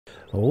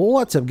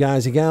What's up,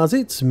 guys and gals?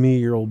 It's me,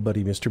 your old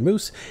buddy Mr.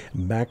 Moose,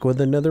 back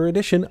with another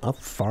edition of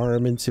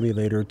Farming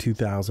Simulator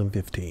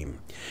 2015.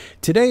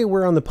 Today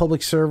we're on the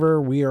public server.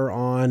 We are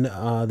on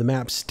the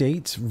map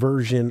States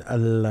version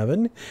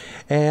 11,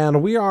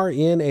 and we are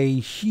in a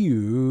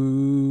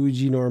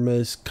huge,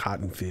 enormous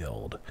cotton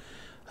field.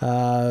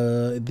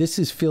 This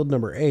is field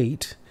number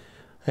 8.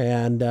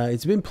 And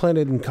it's been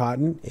planted in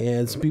cotton,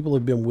 and some people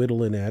have been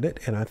whittling at it,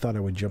 and I thought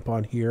I would jump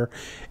on here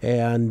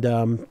and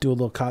do a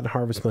little cotton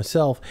harvest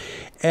myself.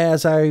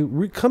 As I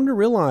come to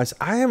realize,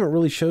 I haven't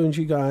really shown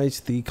you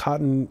guys the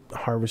cotton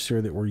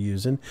harvester that we're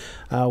using.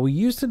 We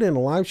used it in a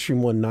live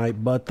stream one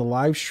night, but the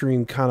live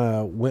stream kind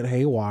of went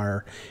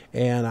haywire,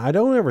 and I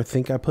don't ever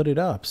think I put it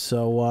up.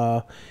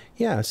 So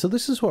yeah, so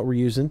this is what we're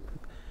using.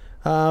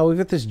 We've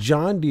got this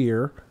John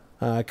Deere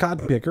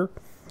cotton picker.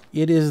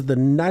 It is the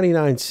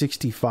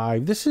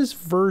 9965. This is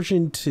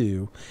version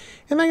 2.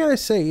 And I gotta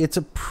say, it's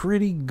a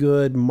pretty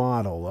good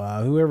model.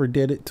 Whoever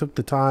did it took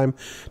the time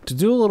to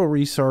do a little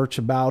research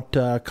about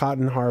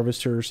cotton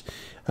harvesters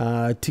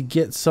to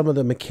get some of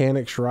the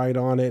mechanics right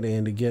on it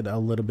and to get a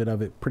little bit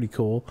of it pretty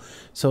cool.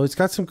 So it's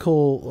got some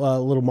cool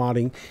little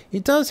modding.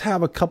 It does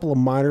have a couple of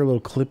minor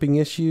little clipping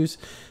issues.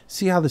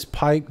 See how this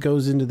pipe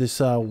goes into this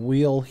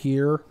wheel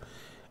here?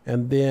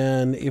 And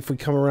then if we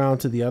come around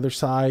to the other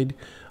side,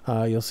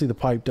 you'll see the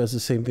pipe does the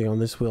same thing on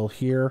this wheel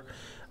here.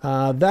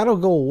 That'll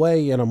go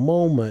away in a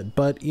moment,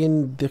 but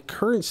in the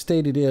current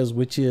state it is,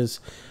 which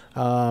is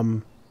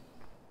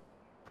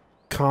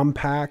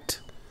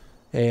compact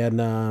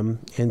and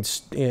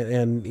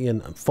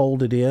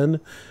folded in,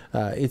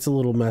 it's a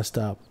little messed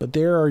up. But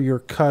there are your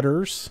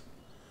cutters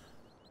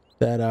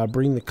that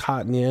bring the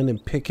cotton in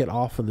and pick it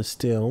off of the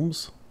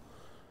stems.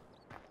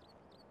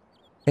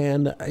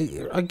 And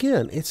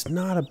again, it's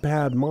not a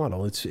bad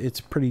model. It's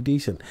pretty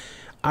decent.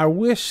 I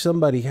wish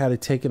somebody had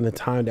taken the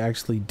time to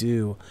actually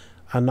do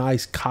a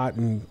nice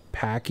cotton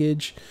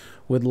package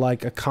with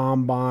like a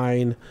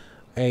combine,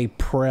 a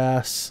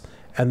press,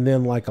 and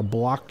then like a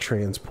block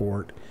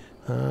transport.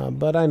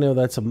 But I know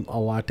that's a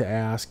lot to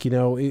ask. You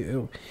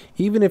know,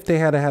 even if they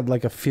had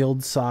like a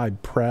field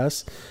side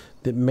press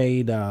that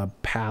made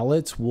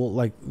pallets,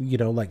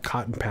 like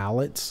cotton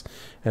pallets,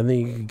 and then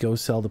you could go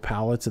sell the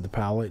pallets at the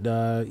pallet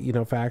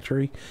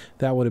factory,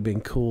 that would have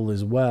been cool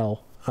as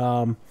well.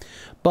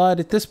 But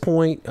at this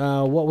point,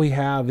 what we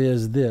have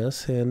is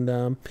this,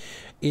 and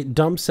it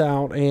dumps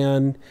out,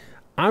 and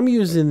I'm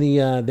using the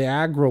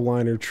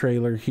AgroLiner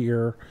trailer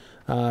here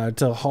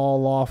to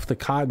haul off the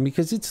cotton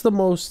because it's the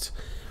most,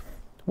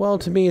 well,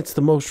 to me it's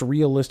the most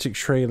realistic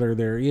trailer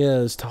there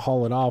is to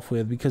haul it off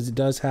with, because it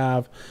does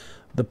have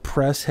the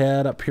press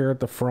head up here at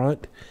the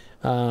front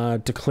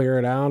to clear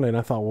it out, and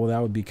I thought, well,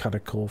 that would be kind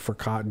of cool for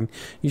cotton.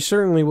 You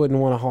certainly wouldn't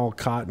want to haul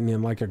cotton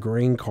in like a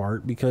grain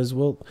cart because,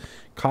 well,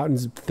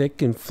 cotton's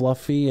thick and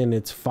fluffy and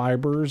it's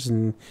fibers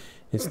and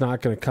it's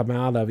not going to come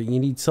out of it. You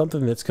need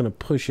something that's going to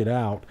push it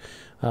out.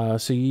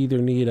 So you either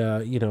need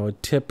a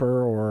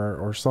tipper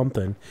or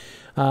something.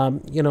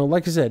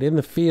 Like I said, in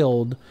the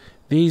field,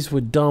 these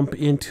would dump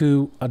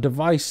into a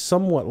device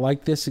somewhat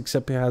like this,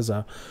 except it has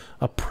a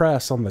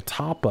press on the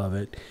top of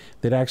it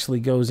that actually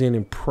goes in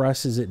and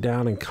presses it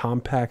down and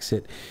compacts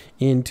it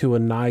into a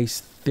nice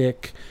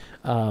thick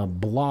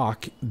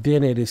block.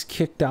 Then it is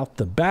kicked out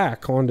the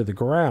back onto the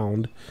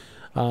ground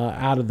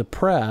out of the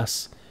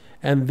press,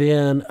 and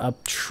then a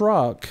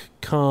truck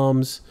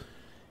comes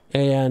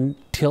and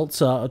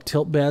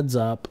tilt beds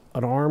up.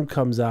 An arm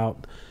comes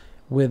out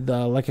with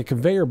like a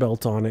conveyor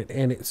belt on it,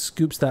 and it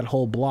scoops that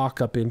whole block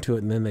up into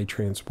it, and then they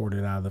transport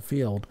it out of the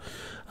field.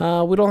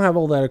 We don't have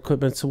all that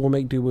equipment, so we'll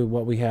make do with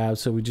what we have.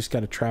 So we just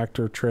got a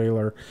tractor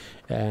trailer,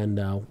 and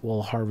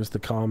we'll harvest the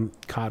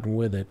cotton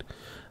with it.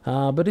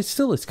 But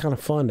it's kind of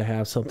fun to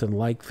have something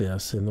like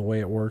this, and the way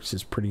it works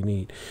is pretty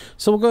neat.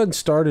 So we'll go ahead and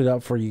start it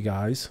up for you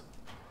guys.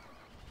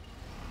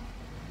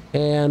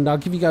 And I'll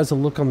give you guys a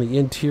look on the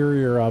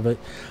interior of it.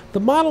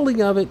 The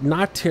modeling of it,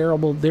 not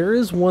terrible. There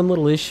is one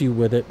little issue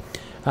with it.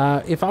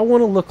 If I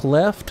want to look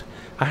left,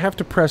 I have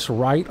to press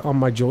right on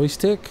my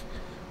joystick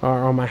or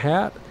on my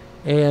hat.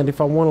 And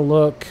if I want to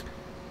look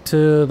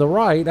to the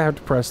right, I have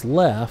to press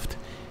left.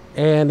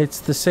 And it's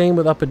the same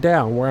with up and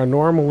down, where I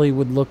normally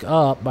would look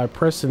up by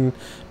pressing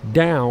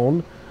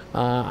down.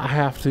 I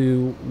have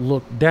to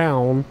look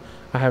down.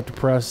 I have to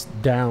press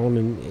down,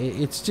 and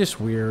it's just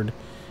weird.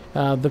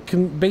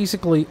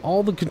 Basically,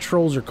 all the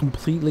controls are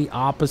completely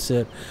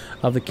opposite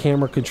of the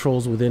camera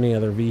controls with any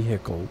other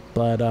vehicle.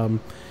 But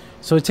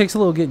so it takes a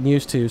little getting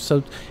used to.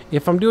 So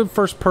if I'm doing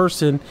first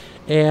person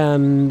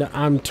and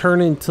I'm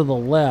turning to the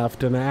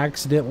left and I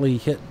accidentally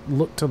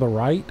look to the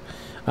right,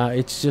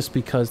 it's just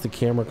because the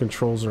camera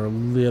controls are a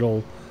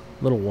little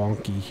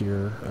wonky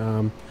here.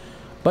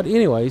 But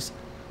anyways,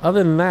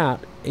 other than that,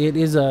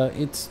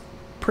 it's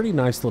pretty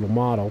nice little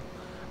model.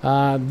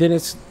 Then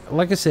it's,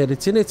 like I said,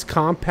 it's in its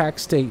compact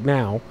state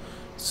now.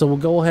 So we'll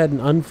go ahead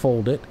and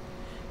unfold it.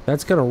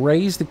 That's going to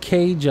raise the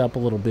cage up a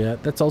little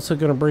bit. That's also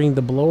going to bring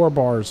the blower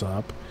bars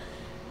up.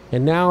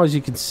 And now, as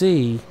you can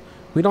see,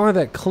 we don't have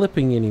that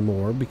clipping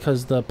anymore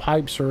because the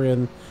pipes are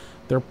in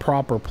their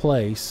proper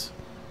place.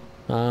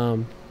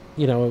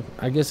 You know,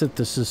 I guess if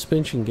the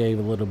suspension gave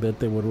a little bit,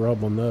 they would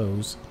rub on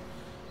those.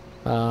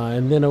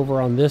 And then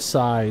over on this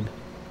side,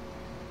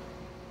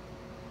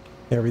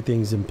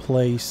 everything's in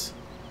place.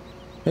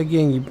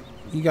 Again,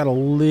 you got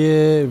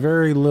a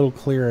very little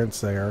clearance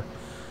there.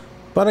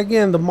 But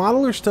again, the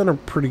modeler's done a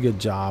pretty good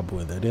job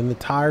with it. And the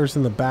tires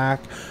in the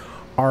back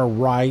are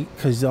right,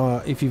 because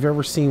if you've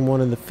ever seen one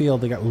in the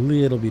field, they got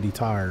little bitty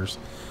tires.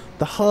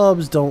 The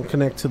hubs don't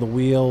connect to the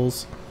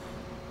wheels.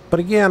 But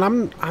again,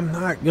 I'm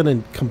not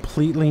gonna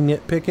completely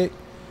nitpick it,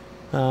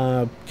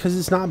 because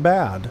it's not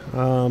bad.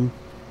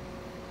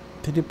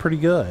 They did pretty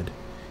good.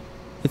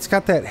 It's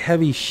got that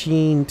heavy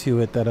sheen to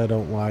it that I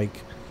don't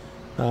like.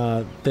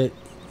 That,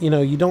 you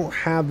know, you don't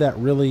have that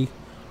really.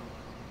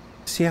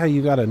 See how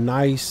you got a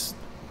nice,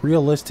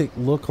 realistic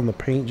look on the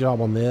paint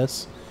job on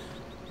this,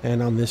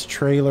 and on this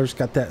trailer's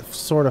got that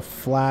sort of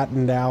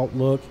flattened out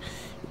look.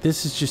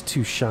 This is just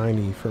too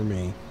shiny for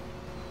me.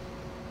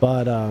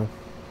 But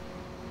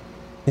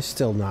it's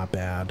still not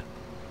bad.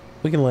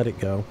 We can let it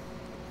go.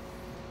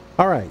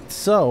 Alright,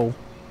 so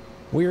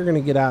we are going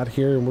to get out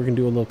here and we're going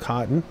to do a little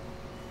cotton.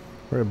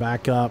 We're going to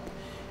back up.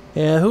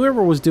 And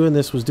whoever was doing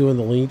this was doing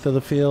the length of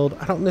the field.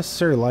 I don't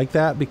necessarily like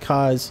that,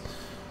 because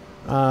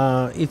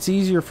it's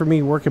easier for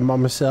me working by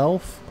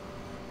myself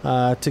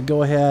to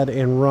go ahead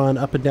and run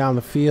up and down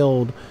the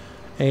field.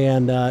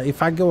 And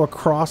if I go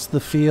across the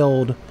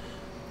field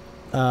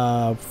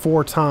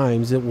 4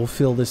 times, it will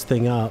fill this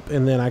thing up.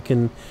 And then I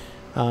can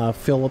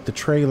fill up the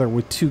trailer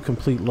with 2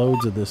 complete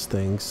loads of this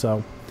thing.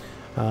 So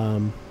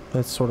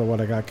that's sort of what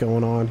I got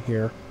going on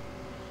here.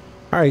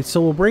 Alright,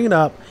 so we'll bring it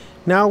up.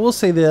 Now, I will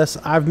say this.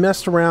 I've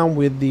messed around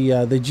with the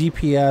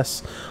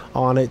GPS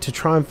on it to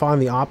try and find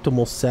the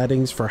optimal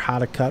settings for how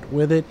to cut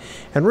with it.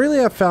 And really,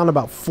 I've found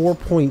about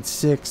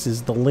 4.6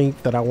 is the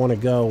length that I want to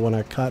go when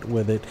I cut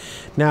with it.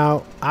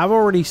 Now, I've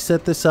already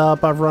set this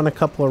up. I've run a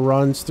couple of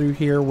runs through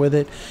here with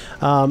it.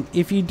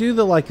 If you do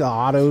the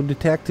auto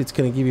detect, it's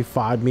going to give you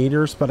 5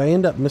 meters, but I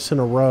end up missing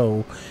a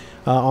row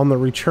on the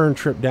return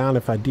trip down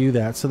if I do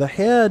that. So the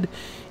head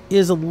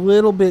is a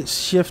little bit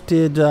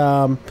shifted.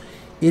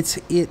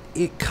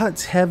 It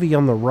cuts heavy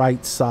on the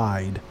right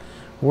side,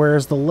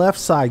 whereas the left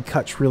side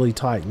cuts really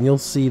tight, and you'll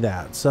see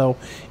that. So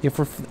if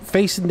we're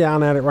facing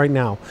down at it right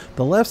now,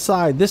 the left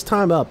side, this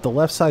time up, the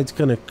left side's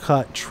going to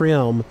cut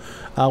trim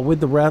with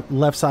the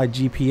left side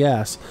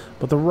GPS,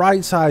 but the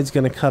right side's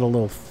going to cut a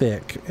little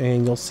thick,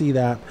 and you'll see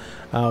that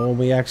when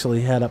we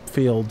actually head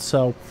upfield.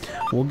 So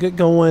we'll get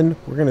going.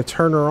 We're going to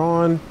turn her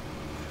on.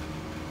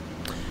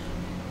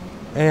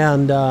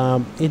 And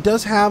it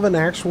does have an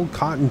actual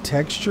cotton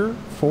texture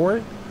for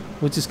it,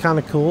 which is kind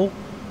of cool.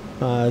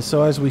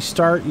 So as we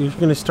start, you're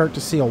going to start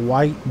to see a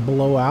white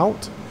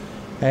blowout,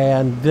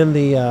 and then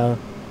the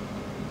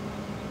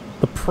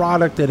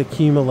product that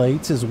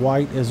accumulates is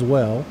white as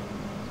well.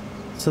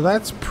 So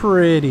that's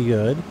pretty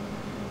good.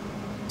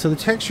 So the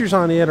textures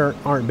on it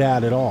aren't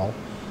bad at all.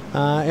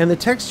 And the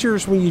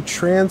textures when you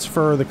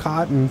transfer the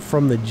cotton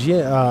from the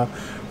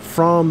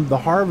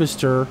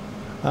harvester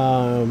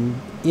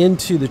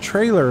into the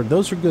trailer,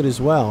 those are good as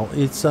well.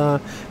 It's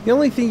the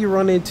only thing you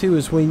run into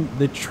is when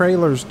the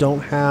trailers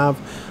don't have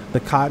the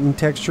cotton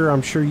texture.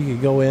 I'm sure you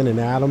could go in and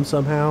add them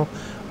somehow,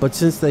 but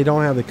since they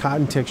don't have the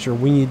cotton texture,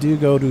 when you do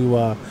go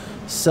to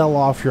sell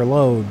off your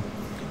load,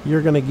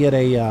 you're gonna get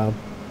a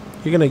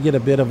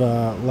bit of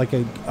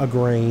a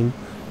grain.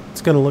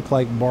 It's gonna look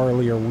like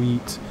barley or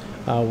wheat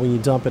when you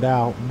dump it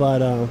out,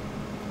 but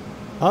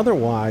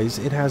otherwise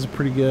it does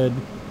pretty good.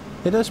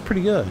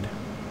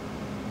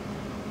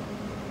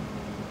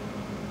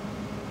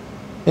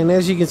 And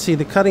as you can see,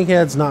 the cutting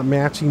head's not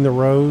matching the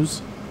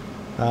rows.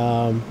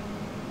 And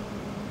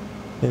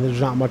there's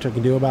not much I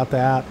can do about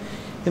that.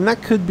 And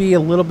that could be a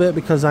little bit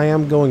because I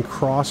am going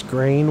cross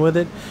grain with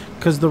it.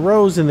 Because the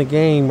rows in the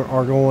game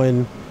are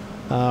going,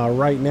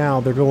 right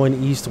now, they're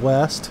going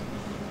east-west.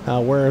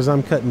 Whereas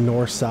I'm cutting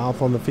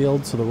north-south on the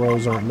field, so the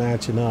rows aren't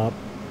matching up.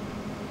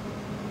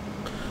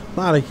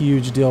 Not a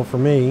huge deal for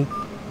me.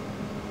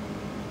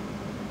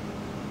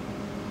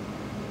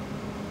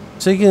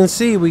 So you can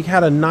see we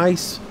had a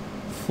nice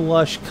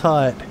flush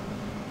cut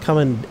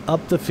coming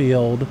up the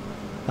field.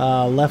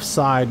 Left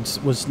side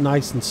was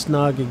nice and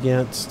snug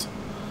against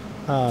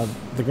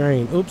the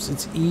grain. Oops,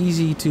 it's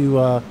easy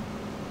to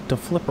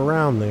flip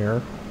around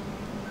there.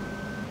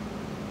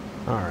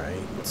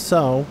 Alright,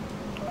 so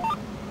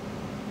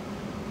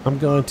I'm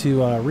going to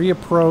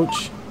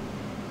reapproach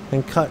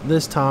and cut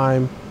this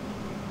time.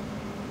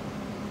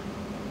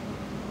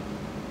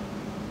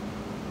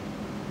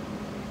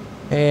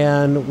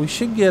 And we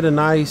should get a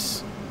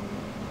nice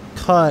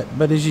cut,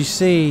 but as you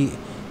see,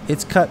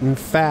 it's cutting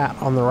fat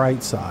on the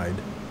right side.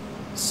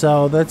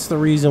 So that's the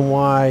reason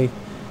why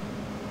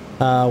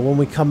when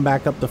we come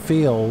back up the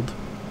field,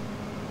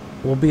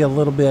 we'll be a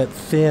little bit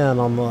thin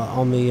on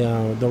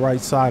the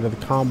right side of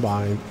the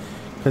combine,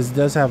 because it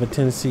does have a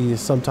tendency to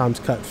sometimes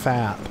cut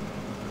fat.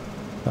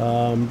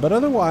 But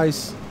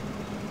otherwise,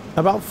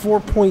 about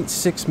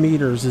 4.6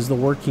 meters is the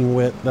working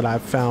width that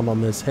I've found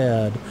on this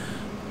head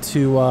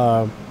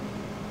to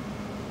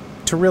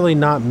to really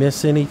not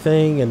miss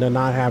anything and to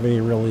not have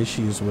any real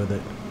issues with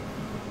it.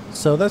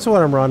 So that's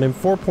what I'm running,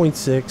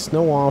 4.6,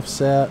 no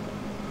offset.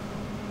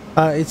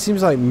 It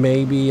seems like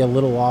maybe a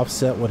little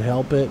offset would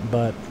help it,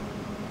 but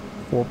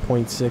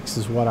 4.6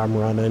 is what I'm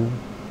running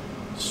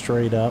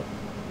straight up.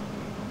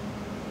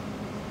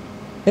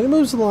 And it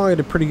moves along at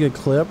a pretty good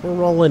clip. We're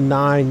rolling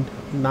 9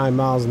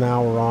 miles an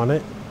hour on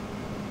it.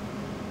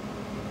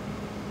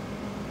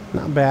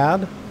 Not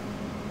bad.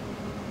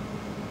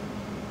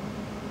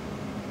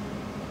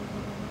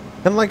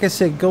 And like I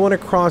said, going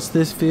across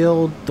this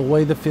field, the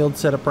way the field's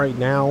set up right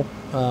now,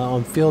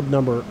 on field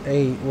number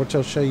 8, which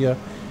I'll show you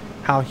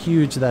how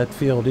huge that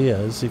field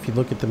is. If you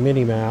look at the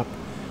mini map,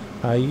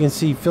 you can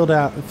see field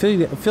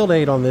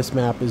 8 on this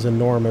map is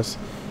enormous.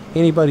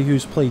 Anybody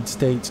who's played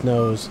states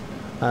knows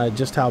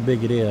just how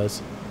big it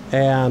is.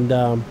 And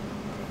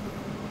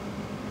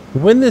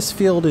when this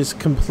field is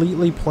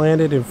completely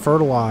planted and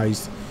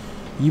fertilized,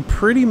 you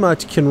pretty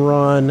much can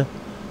run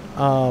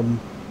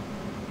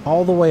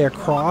all the way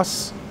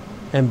across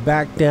and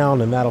back down,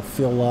 and that'll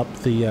fill up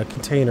the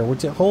container,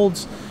 which it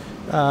holds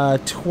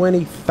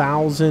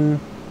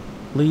 20,000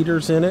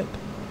 liters in it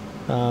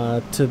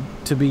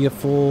to be a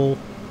full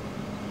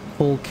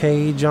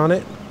cage on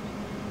it.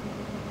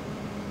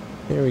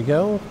 There we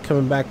go,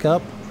 coming back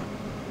up.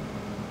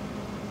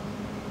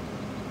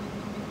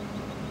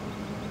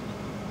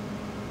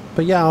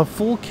 But yeah, a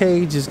full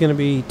cage is going to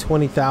be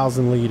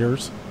 20,000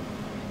 liters.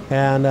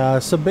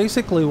 And so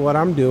basically what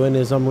I'm doing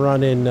is I'm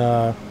running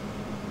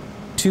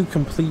 2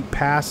 complete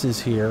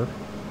passes here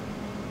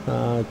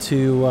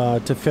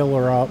to fill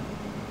her up.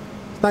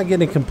 It's not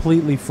getting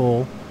completely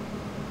full,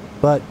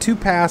 but 2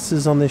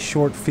 passes on this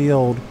short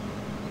field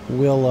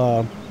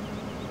will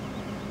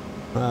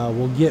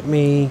get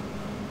me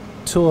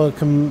to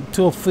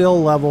a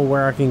fill level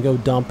where I can go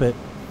dump it,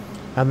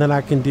 and then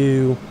I can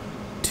do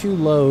 2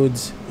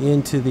 loads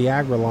into the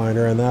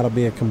AgriLiner, and that'll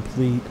be a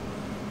complete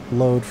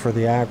load for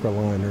the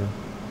AgriLiner.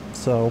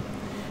 So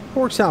it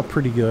works out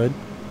pretty good.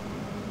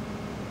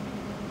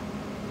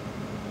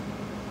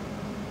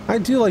 I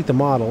do like the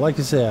model. Like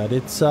I said,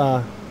 it's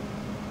not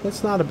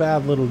a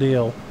bad little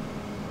deal.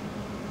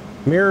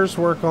 Mirrors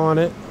work on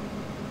it.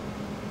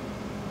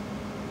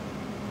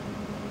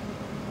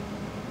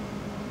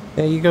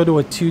 Yeah, you go to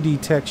a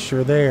 2D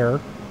texture there.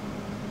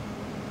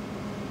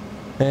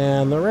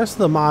 And the rest of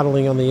the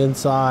modeling on the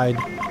inside,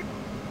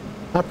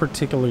 not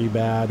particularly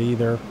bad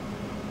either.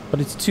 But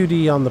it's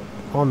 2D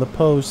on the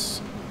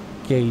post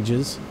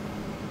gauges.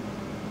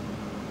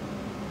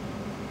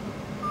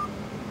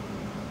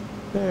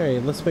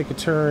 Alright, let's make a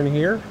turn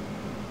here.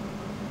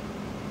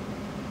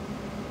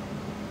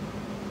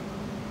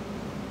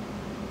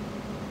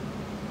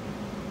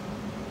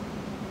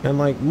 And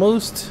like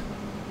most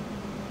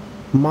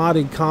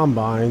modded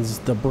combines,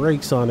 the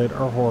brakes on it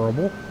are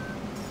horrible.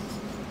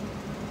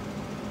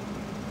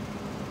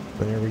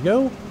 There we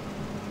go.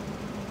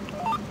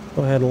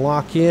 Go ahead and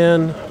lock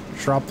in,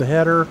 drop the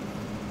header,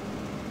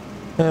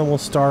 and we'll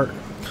start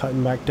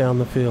cutting back down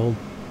the field.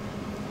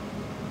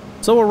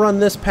 So we'll run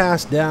this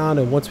pass down,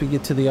 and once we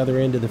get to the other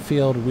end of the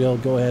field, we'll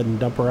go ahead and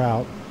dump her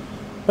out.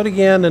 But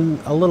again,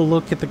 a little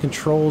look at the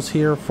controls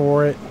here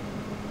for it.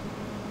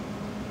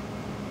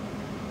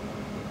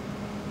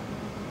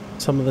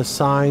 Some of the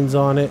signs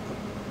on it.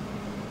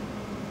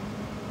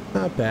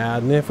 Not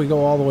bad. And if we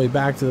go all the way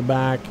back to the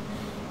back,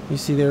 you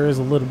see there is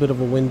a little bit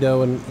of a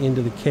window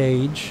into the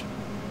cage.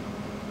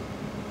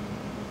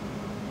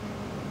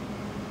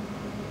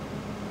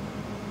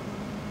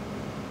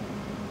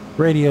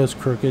 Radio's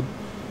crooked.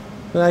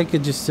 But I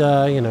could just,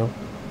 you know,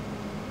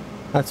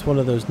 that's one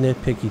of those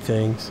nitpicky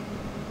things.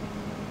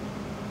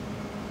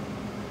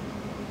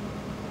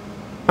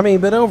 I mean,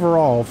 but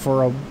overall,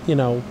 for a, you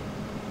know,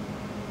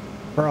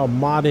 for a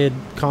modded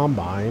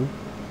combine,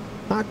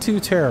 not too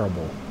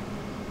terrible.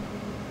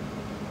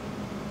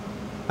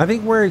 I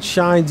think where it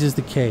shines is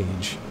the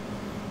cage.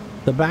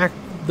 The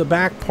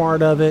back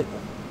part of it,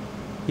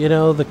 you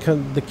know,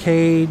 the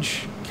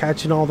cage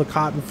catching all the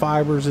cotton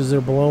fibers as they're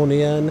blown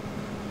in.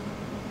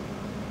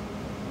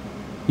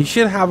 You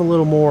should have a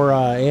little more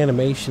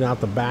animation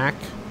out the back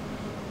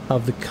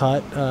of the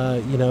cut.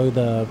 You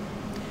know,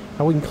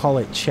 I wouldn't call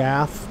it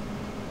chaff,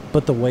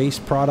 but the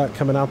waste product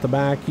coming out the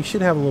back. You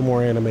should have a little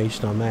more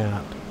animation on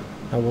that.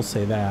 I will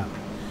say that.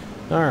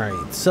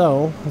 Alright,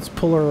 so let's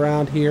pull her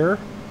around here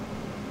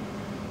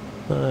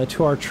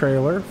to our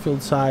trailer,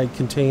 field side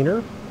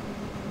container.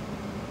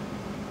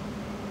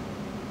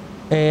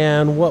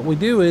 And what we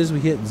do is we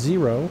hit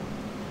 0,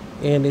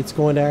 and it's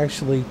going to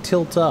actually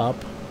tilt up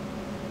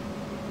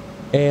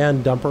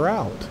and dump her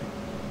out.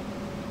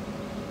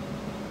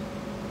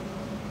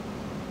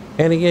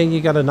 And again,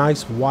 you got a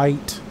nice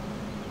white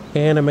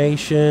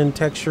animation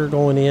texture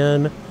going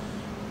in,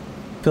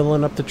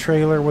 filling up the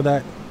trailer with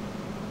that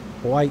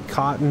white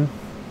cotton.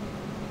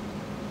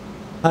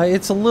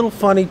 It's a little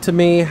funny to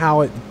me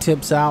how it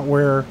tips out,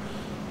 where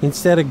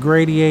instead of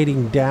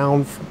gradiating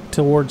down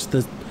towards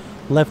the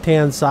left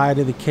hand side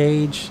of the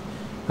cage,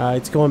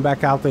 it's going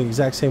back out the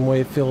exact same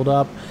way it filled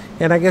up.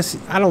 And I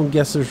don't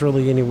guess there's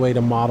really any way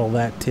to model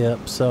that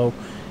tip, so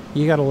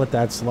you got to let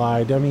that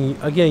slide. I mean,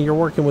 again, you're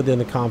working within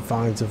the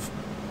confines of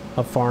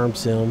farm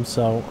sim,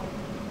 so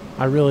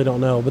I really don't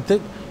know. But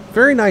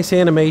very nice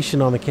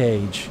animation on the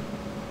cage.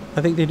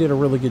 I think they did a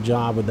really good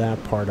job with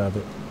that part of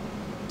it.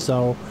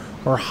 So,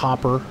 or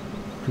hopper.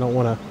 I don't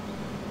want to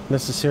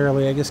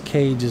necessarily, I guess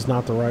cage is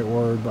not the right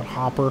word, but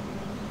hopper.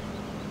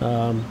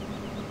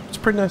 It's a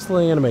pretty nice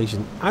little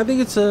animation. I think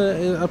it's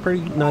a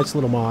pretty nice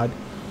little mod.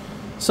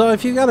 So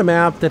if you've got a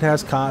map that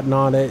has cotton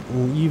on it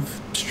and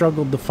you've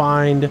struggled to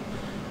find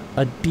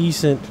a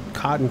decent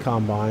cotton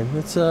combine,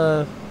 it's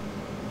not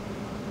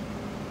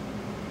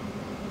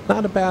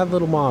a bad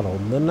little model.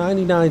 The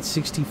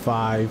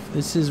 9965,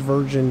 this is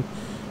version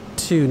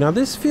 2. Now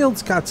this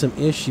field's got some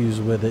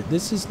issues with it.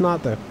 This is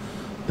not the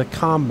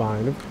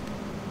combine.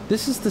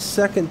 This is the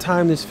second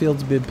time this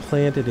field's been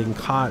planted in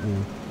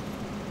cotton.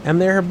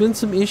 And there have been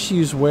some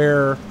issues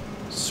where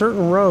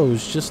certain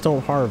rows just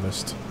don't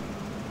harvest.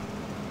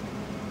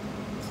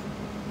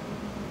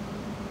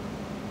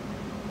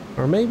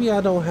 Or maybe I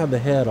don't have the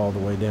head all the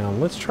way down.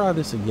 Let's try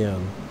this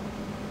again.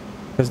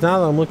 Because now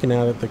that I'm looking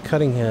at it, the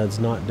cutting head's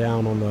not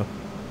down on the...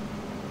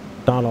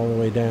 not all the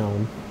way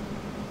down.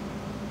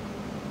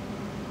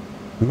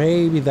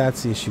 Maybe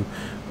that's the issue.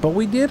 But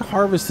we did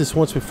harvest this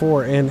once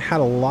before and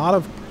had a lot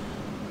of,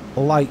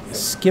 like,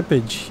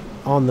 skippage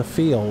on the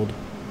field.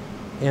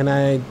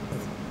 And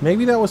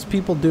maybe that was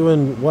people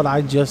doing what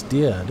I just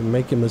did and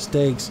making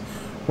mistakes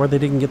where they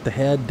didn't get the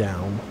head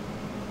down.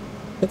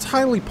 It's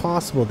highly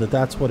possible that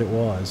that's what it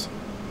was.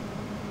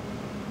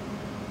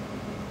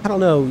 I don't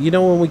know. You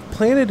know, when we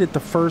planted it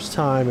the first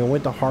time and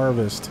went to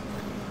harvest,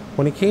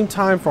 when it came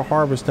time for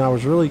harvest, and I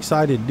was really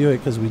excited to do it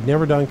because we'd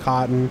never done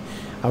cotton.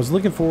 I was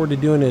looking forward to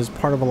doing it as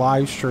part of a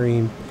live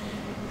stream.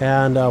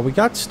 And we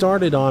got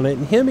started on it,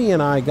 and Hemi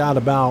and I got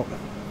about,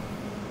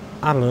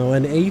 I don't know,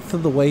 an eighth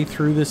of the way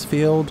through this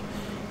field,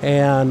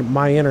 and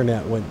my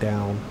internet went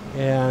down,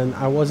 and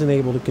I wasn't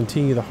able to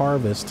continue the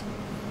harvest.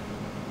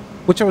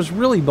 Which I was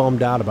really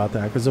bummed out about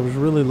that because I was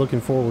really looking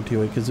forward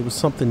to it because it was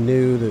something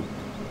new that,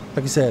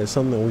 like I said, it's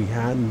something that we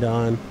hadn't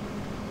done.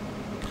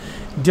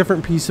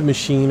 Different piece of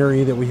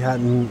machinery that we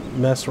hadn't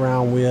messed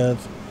around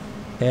with,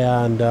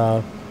 and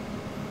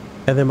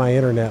then my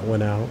internet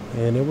went out,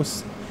 and it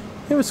was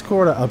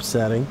sort of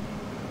upsetting.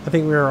 I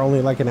think we were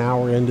only like an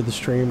hour into the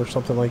stream or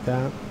something like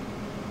that.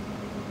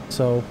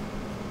 So,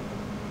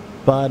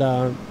 but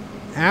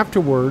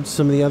afterwards,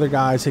 some of the other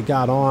guys had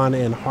got on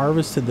and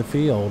harvested the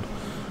field.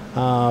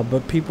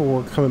 But people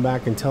were coming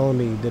back and telling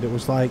me that it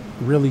was like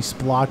really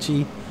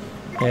splotchy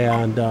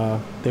and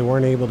they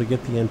weren't able to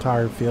get the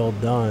entire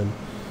field done.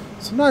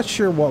 So I'm not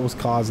sure what was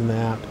causing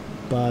that,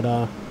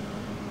 but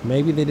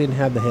maybe they didn't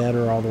have the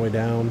header all the way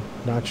down.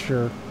 Not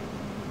sure.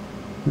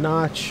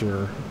 Not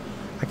sure.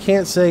 I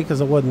can't say because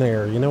I wasn't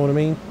there, you know what I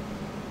mean?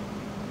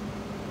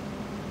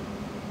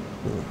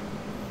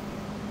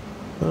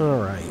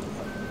 Alright.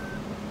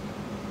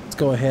 Let's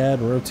go ahead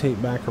and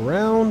rotate back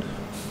around.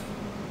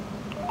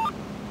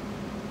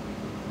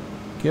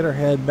 Get our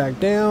head back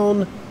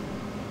down,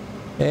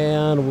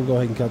 and we'll go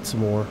ahead and cut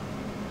some more.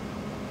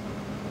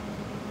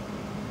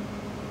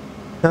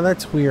 Now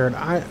that's weird.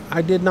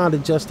 I did not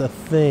adjust a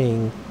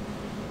thing,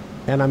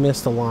 and I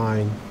missed a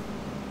line.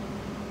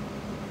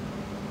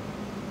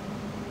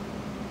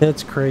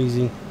 That's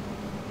crazy.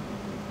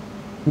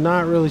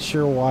 Not really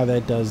sure why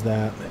that does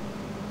that.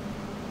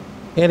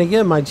 And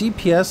again, my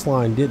GPS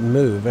line didn't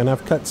move, and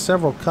I've cut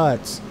several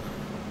cuts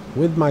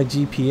with my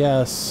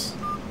GPS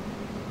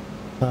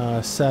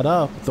set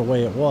up the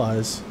way it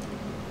was.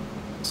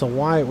 So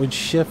why it would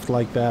shift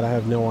like that, I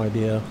have no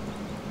idea.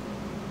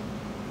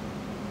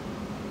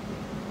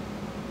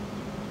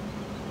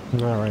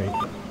 Alright.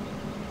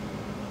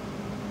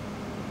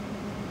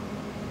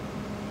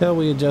 Now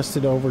we adjust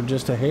it over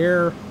just a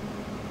hair,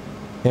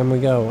 and we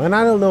go. And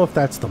I don't know if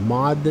that's the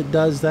mod that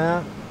does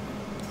that,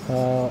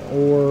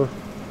 or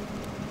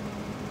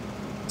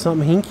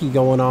something hinky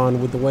going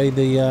on with the way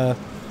the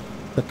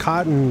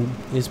cotton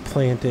is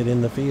planted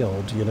in the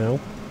field, you know.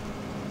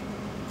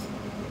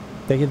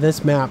 Taking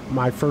this map,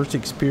 my first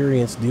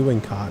experience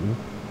doing cotton.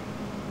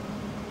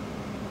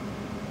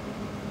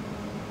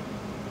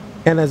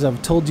 And as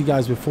I've told you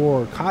guys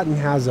before, cotton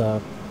has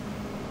a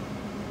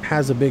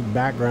big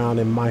background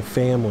in my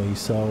family,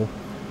 so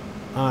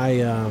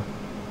I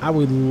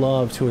would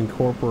love to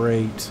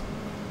incorporate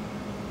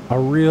a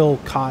real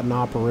cotton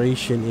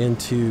operation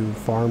into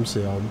farm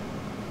sim.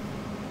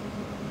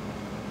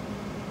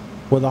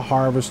 With a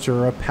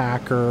harvester, a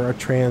packer, a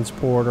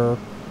transporter,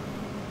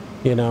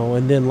 you know,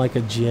 and then like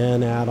a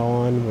gin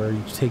add-on where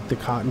you take the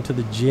cotton to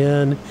the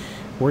gin,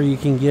 where you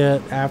can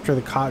get, after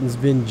the cotton's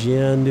been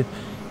ginned,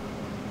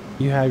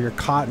 you have your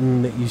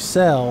cotton that you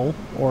sell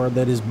or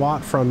that is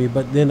bought from you,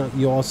 but then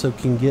you also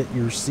can get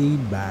your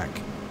seed back.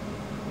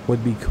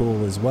 Would be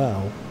cool as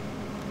well.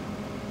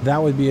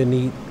 That would be a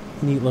neat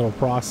little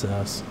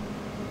process.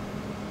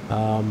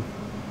 But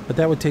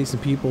that would take some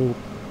people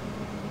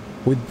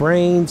with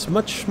brains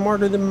much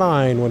smarter than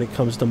mine when it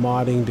comes to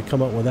modding to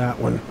come up with that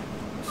one.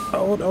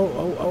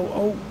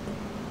 Oh,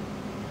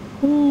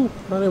 Ooh,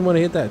 I didn't want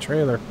to hit that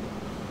trailer.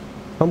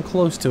 Come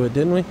close to it,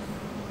 didn't we?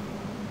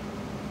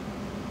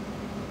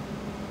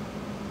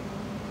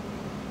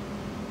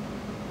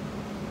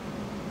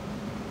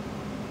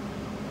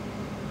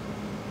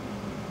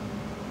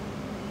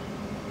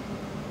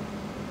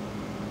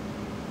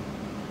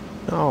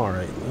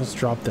 Alright, let's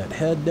drop that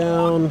head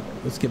down.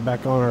 Let's get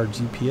back on our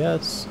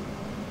GPS.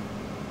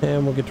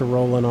 And we'll get to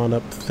rolling on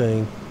up the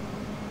thing.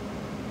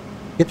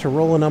 Get to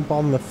rolling up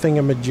on the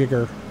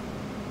thingamajigger.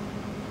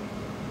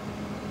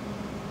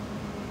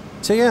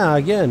 So yeah,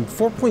 again,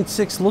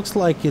 4.6 looks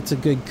like it's a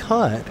good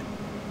cut.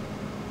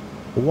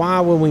 Why,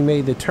 when we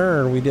made the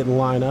turn, we didn't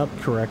line up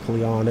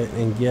correctly on it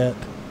and get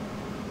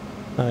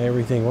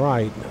everything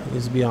right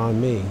is beyond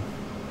me.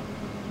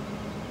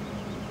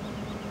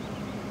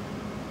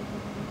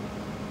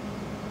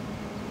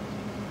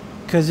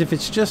 Because if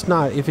it's just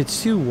not, if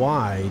it's too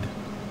wide,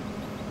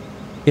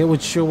 it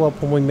would show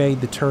up when we made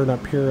the turn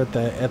up here at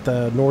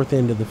the north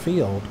end of the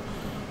field.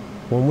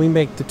 When we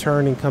make the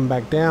turn and come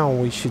back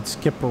down, we should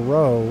skip a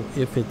row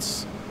if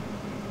it's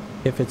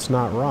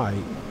not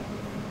right.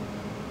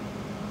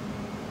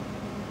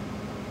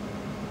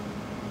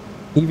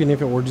 Even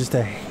if it were just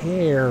a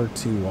hair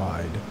too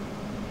wide,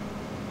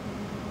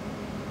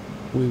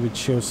 we would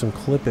show some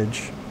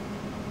clippage.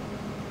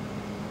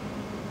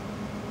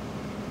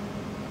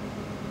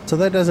 So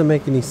that doesn't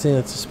make any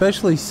sense,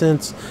 especially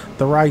since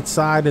the right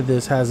side of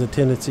this has a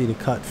tendency to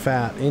cut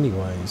fat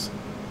anyways.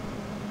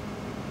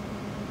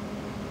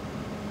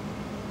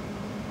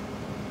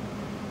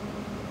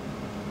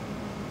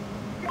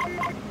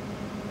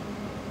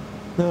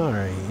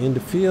 Alright, into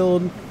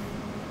field.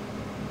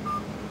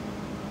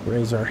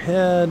 Raise our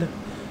head.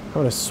 I'm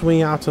going to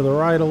swing out to the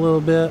right a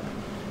little bit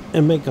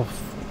and make a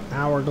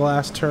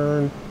hourglass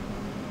turn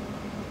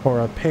or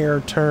a pear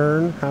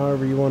turn,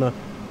 however you want to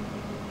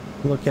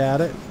look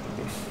at it.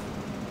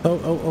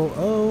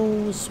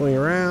 Oh, swing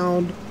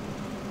around.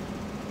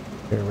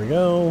 There we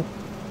go.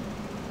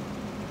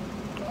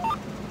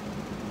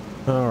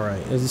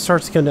 Alright, as it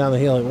starts to come down the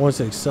hill, it wants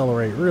to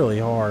accelerate really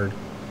hard.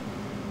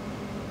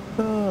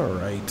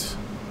 Alright.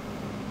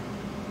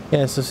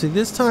 Yeah, so see,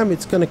 this time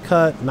it's going to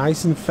cut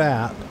nice and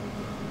fat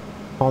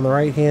on the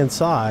right hand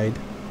side.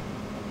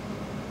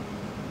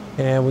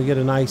 And we get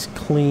a nice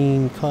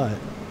clean cut.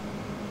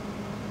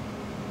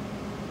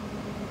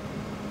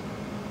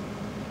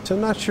 So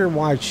I'm not sure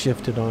why it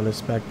shifted on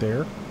us back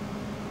there.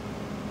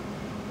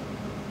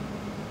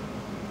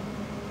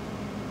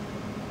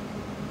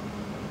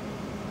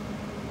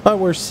 But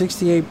we're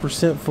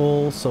 68%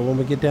 full, so when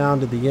we get down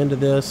to the end of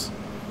this,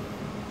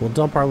 we'll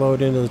dump our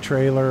load into the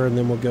trailer and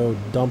then we'll go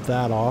dump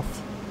that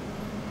off.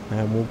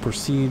 And we'll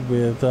proceed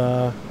with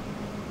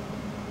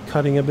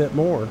cutting a bit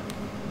more.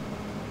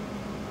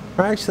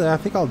 Or actually, I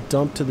think I'll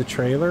dump to the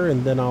trailer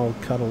and then I'll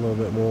cut a little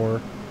bit more.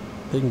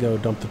 Then can go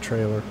dump the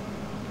trailer.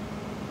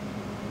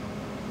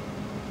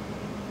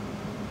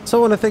 So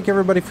I want to thank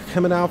everybody for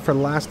coming out for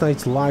last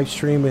night's live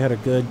stream. We had a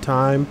good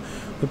time.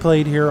 We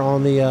played here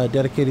on the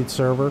dedicated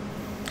server.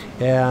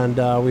 And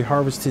we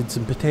harvested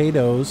some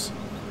potatoes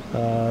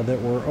that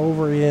were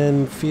over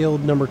in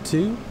field number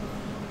 2,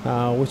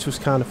 which was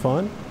kind of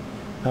fun.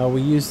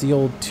 We used the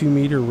old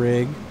 2-meter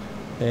rig,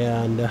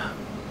 and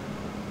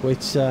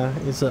which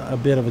is a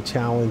bit of a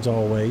challenge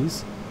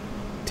always.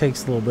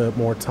 Takes a little bit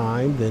more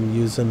time than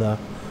using the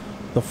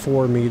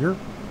 4-meter.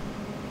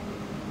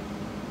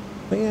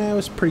 But yeah, it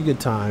was a pretty good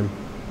time.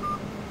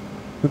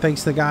 And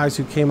thanks to the guys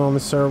who came on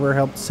the server,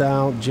 helped us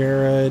out.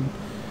 Jared,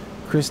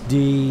 Chris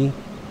D,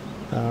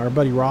 our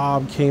buddy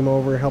Rob came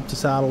over, helped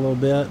us out a little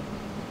bit.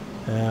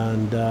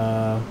 And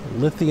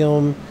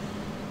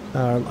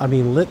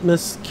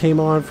Litmus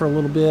came on for a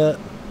little bit.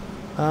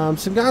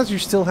 Some guys are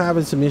still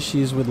having some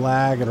issues with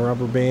lag and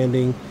rubber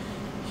banding.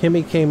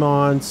 Hemi came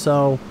on,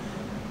 so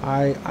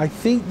I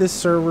think this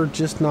server is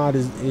just not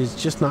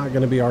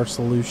going to be our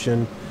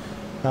solution.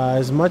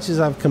 As much as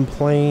I've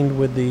complained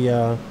with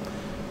the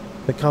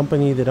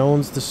company that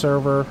owns the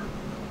server,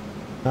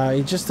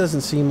 it just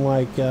doesn't seem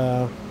like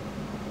they're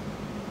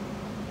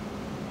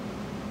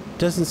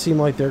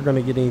going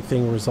to get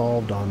anything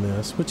resolved on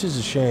this, which is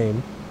a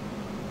shame.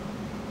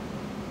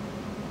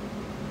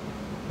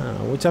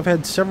 Which I've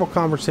had several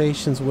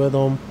conversations with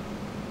them.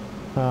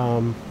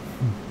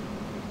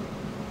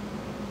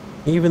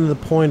 Even to the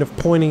point of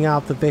pointing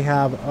out that they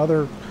have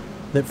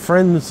that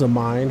friends of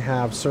mine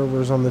have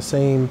servers on the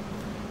same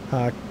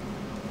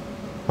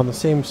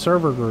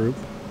server group,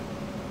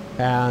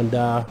 and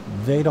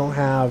they don't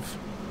have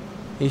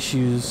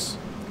issues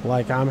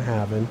like I'm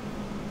having.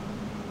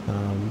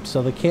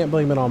 So they can't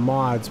blame it on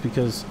mods,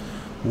 because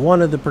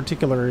one of the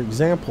particular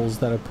examples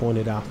that I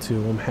pointed out to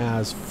them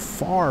has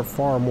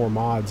far more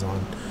mods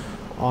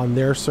on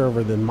their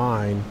server than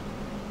mine.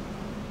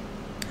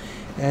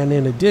 And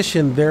in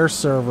addition, their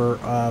server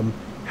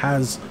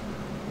has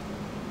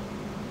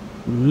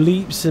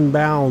leaps and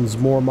bounds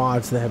more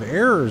mods that have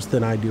errors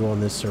than I do on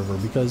this server,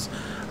 because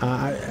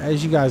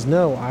as you guys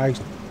know, I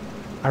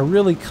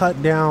really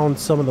cut down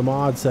some of the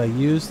mods that I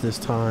used this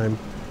time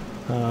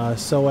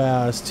so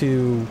as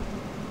to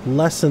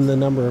lessen the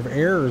number of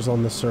errors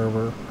on the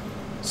server,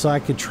 so I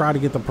could try to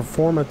get the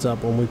performance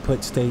up when we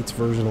put States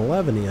version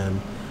 11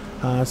 in.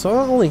 So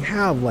I only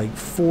have like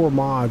 4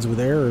 mods with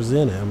errors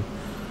in them,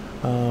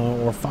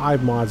 or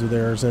 5 mods with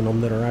errors in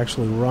them that are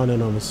actually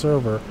running on the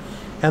server.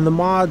 And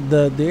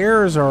the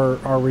errors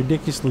are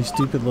ridiculously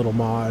stupid little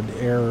mod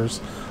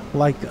errors,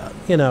 like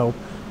you know,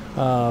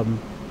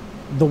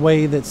 the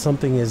way that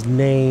something is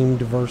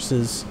named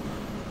versus,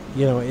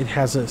 you know, it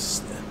has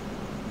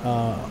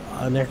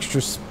an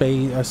extra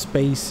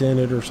space in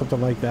it or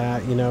something like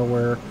that, you know,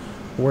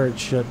 where it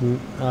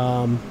shouldn't,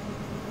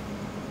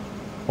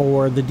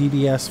 or the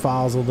DDS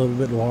file's a little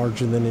bit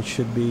larger than it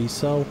should be.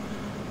 So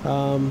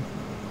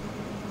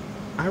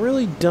I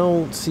really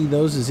don't see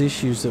those as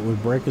issues that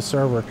would break a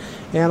server.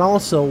 And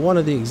also, one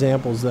of the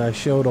examples that I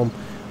showed them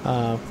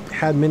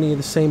had many of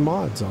the same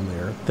mods on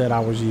there that I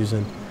was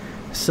using.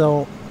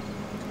 So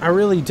I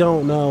really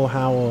don't know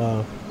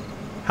how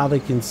they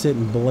can sit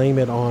and blame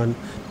it on.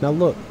 Now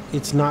look,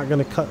 it's not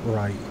going to cut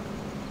right.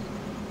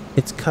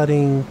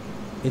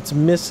 It's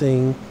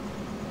missing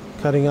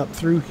cutting up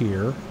through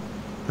here.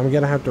 I'm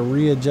going to have to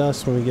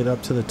readjust when we get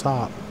up to the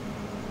top.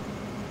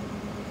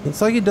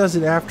 It's like it does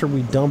it after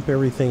we dump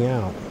everything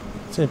out.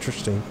 It's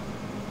interesting.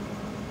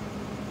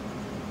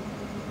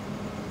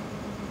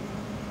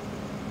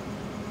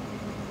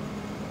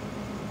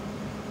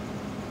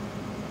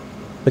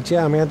 But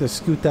yeah, I'm going to have to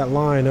scoot that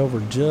line over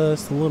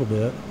just a little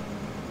bit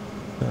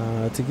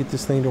to get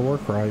this thing to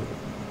work right.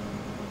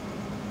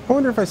 I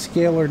wonder if I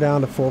scale her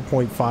down to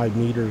 4.5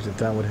 meters, if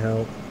that would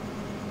help.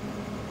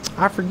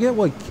 I forget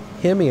what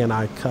Hemi and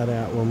I cut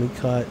at when we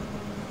cut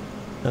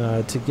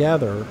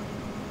together.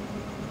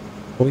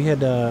 We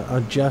had to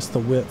adjust the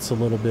widths a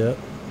little bit.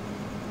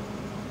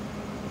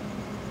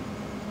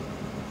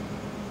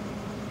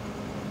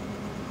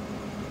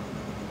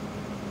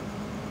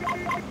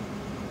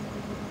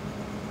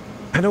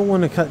 I don't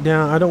want to cut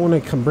down, I don't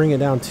want to bring it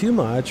down too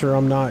much, or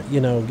I'm not, you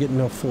know, getting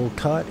a full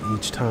cut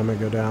each time I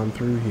go down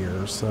through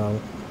here.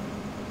 So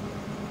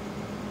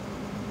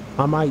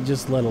I might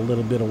just let a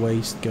little bit of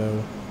waste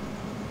go.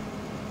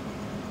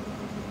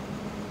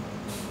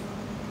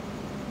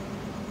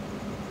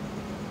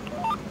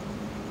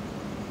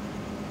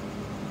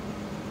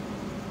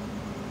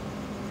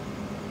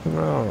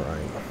 All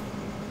right.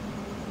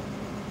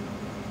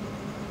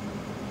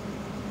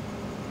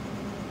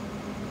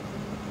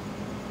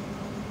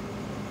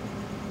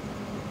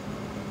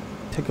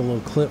 Take a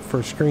little clip for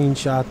a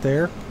screenshot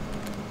there.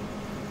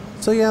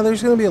 So yeah,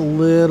 there's going to be a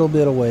little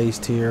bit of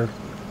waste here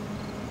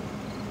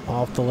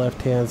off the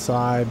left hand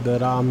side,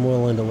 but I'm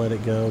willing to let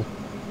it go.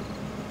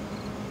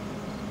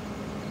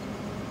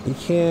 You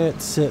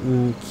can't sit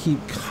and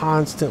keep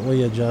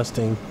constantly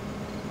adjusting.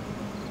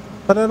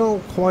 But I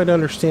don't quite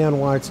understand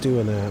why it's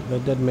doing that.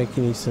 That doesn't make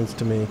any sense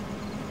to me.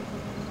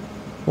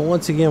 Well,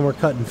 once again, we're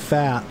cutting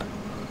fat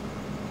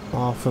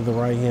off of the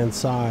right hand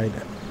side.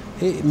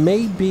 It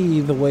may be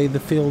the way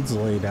the field's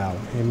laid out.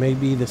 It may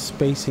be the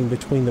spacing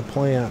between the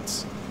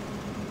plants,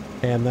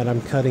 and that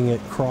I'm cutting it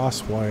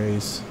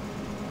crosswise,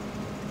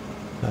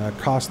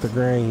 across the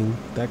grain.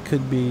 That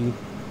could be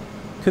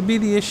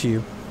the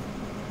issue.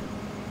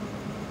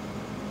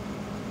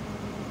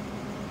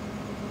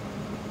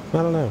 I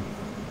don't know.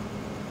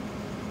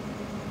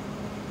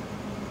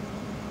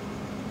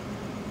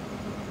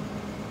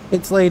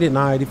 It's late at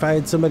night. If I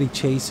had somebody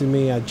chasing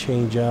me, I'd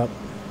change up.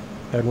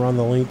 I'd run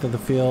the length of the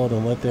field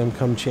and let them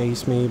come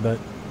chase me, but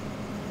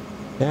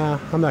yeah,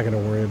 I'm not going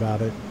to worry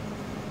about it.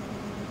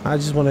 I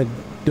just want to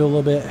do a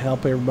little bit,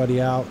 help everybody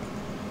out,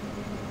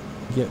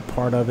 get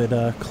part of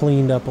it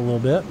cleaned up a little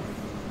bit.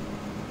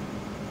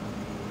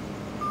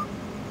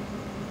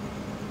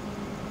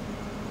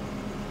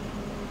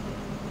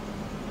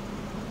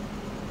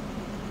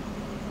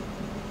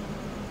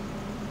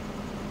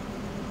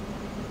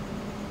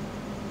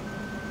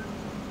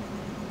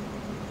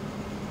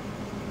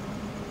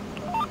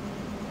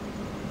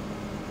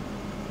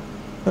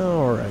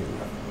 All right.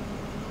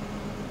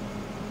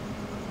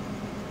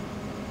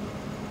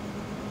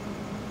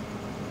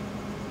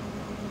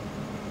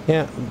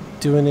 Yeah,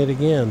 doing it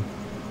again.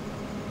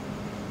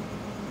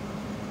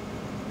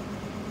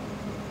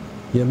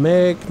 You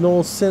make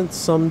no sense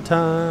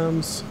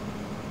sometimes.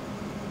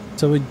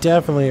 So we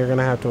definitely are going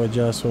to have to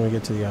adjust when we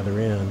get to the other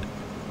end,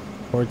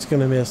 or it's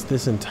going to miss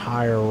this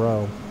entire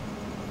row.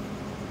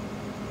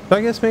 So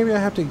I guess maybe I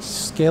have to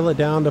scale it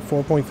down to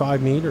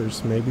 4.5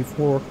 meters. Maybe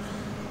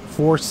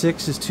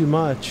 4.6 is too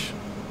much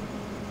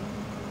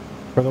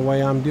for the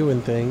way I'm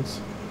doing things.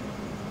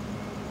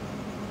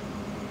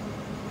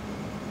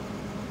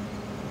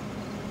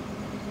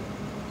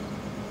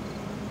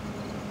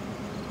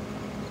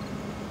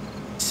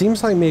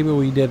 Seems like maybe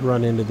we did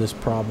run into this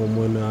problem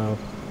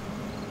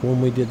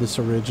when we did this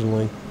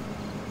originally.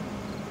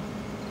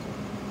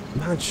 I'm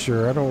not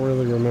sure. I don't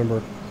really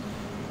remember.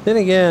 Then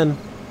again,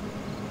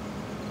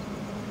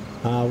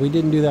 we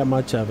didn't do that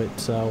much of it,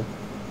 so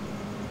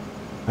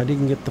I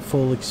didn't get the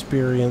full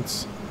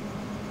experience.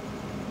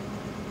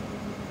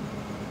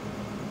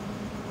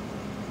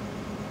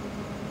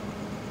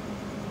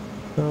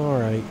 All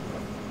right.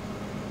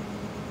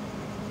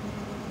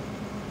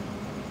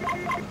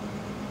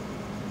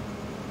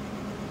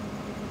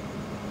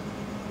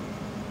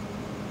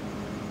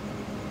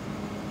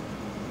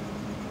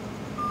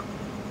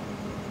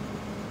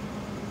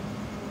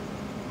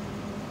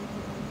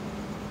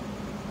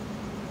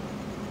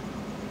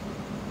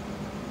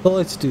 Well,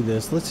 let's do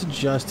this. Let's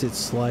adjust it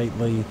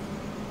slightly.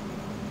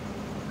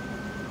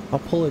 I'll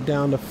pull it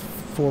down to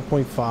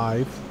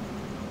 4.5.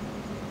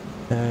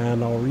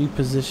 And I'll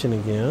reposition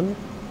again.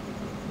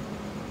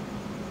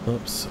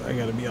 Oops, I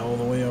gotta be all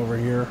the way over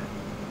here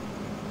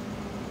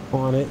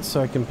on it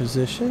so I can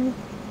position.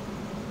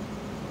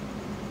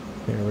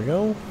 There we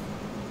go.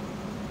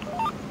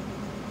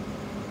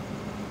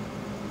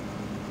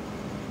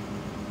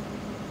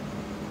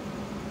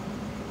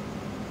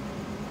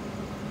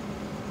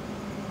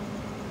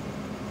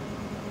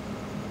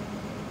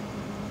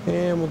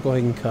 And we'll go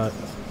ahead and cut.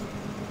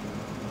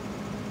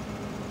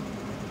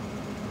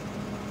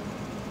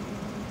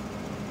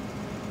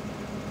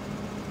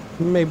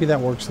 Maybe that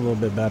works a little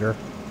bit better.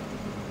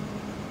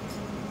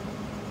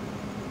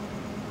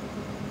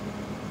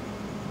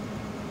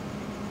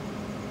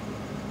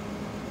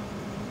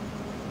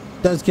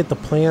 Does get the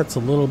plants a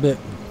little bit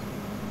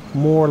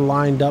more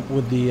lined up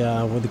with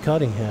the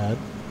cutting head.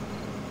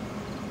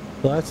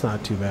 So that's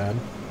not too bad.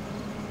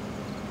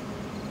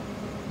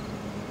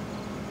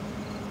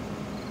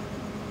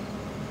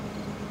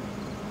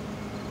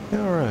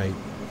 All right,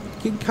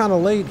 getting kind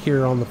of late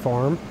here on the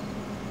farm.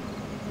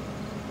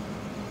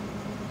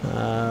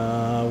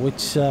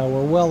 Which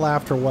we're well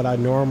after what I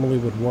normally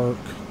would work.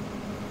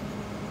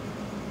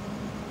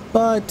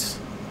 But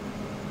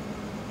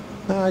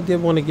I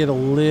did want to get a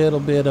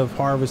little bit of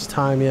harvest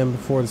time in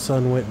before the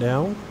sun went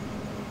down.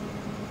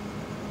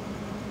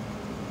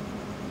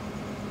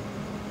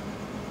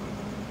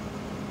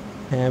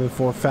 And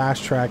before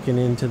fast tracking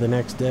into the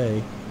next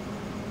day.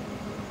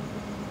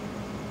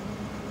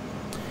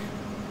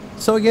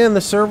 So again,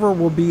 the server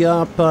will be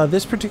up.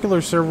 This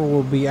particular server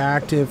will be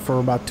active for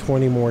about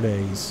 20 more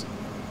days.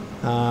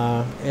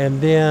 And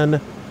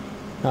then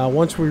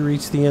once we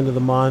reach the end of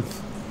the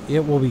month,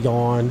 it will be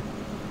gone.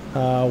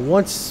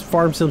 Once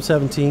Farm Sim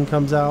 17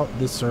 comes out,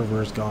 this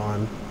server is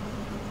gone.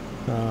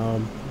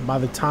 By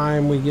the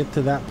time we get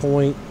to that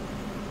point,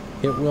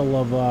 it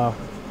will have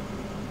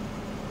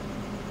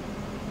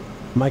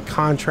my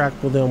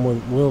contract with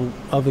them will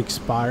have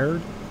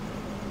expired.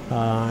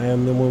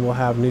 And then we will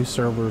have new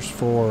servers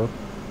for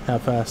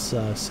FS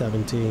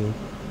 17.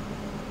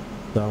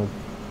 So,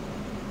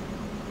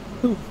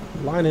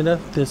 lining up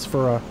this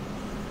for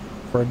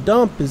a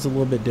dump is a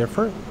little bit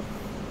different.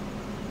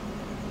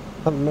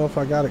 I don't know if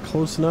I got it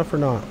close enough or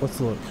not.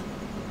 Let's look.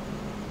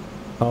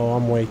 Oh,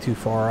 I'm way too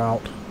far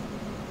out.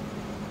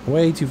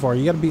 Way too far.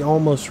 You got to be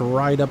almost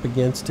right up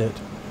against it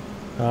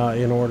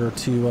in order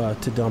to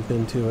dump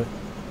into it.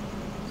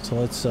 So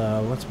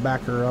let's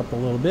back her up a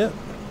little bit.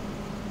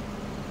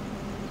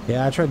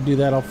 Yeah, I tried to do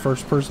that off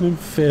first person and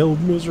failed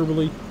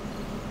miserably.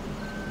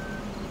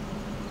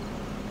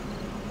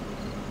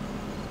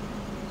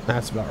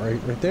 That's about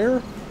right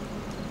there.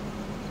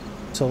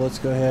 So let's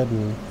go ahead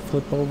and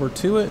flip over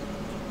to it,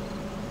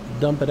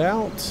 dump it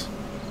out,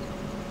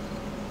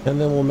 and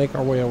then we'll make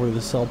our way over to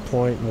the sell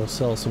point and we'll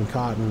sell some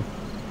cotton.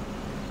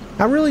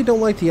 I really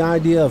don't like the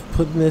idea of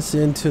putting this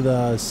into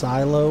the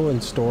silo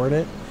and storing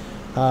it,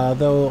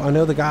 though I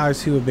know the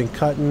guys who have been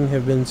cutting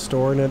have been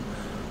storing it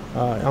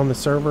on the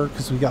server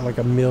because we got like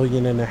 1.5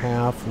 million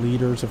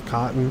liters of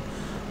cotton.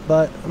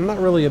 But I'm not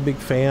really a big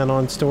fan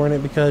on storing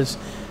it because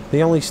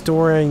the only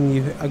storing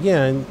you,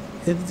 again,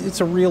 it's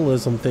a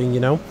realism thing,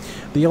 you know.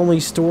 The only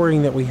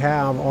storing that we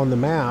have on the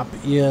map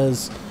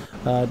is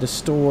to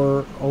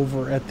store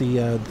over at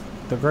the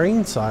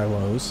grain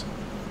silos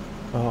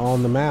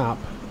on the map,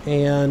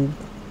 and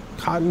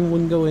cotton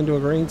wouldn't go into a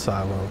grain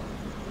silo.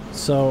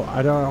 So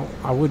I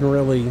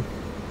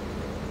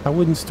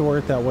wouldn't store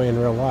it that way in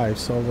real life,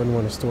 so I wouldn't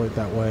want to store it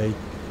that way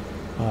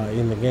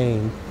in the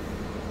game.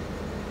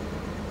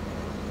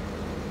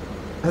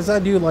 As I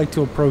do like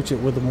to approach it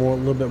with a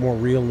little bit more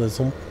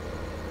realism.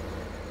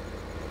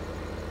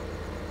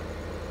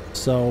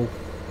 So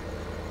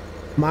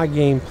my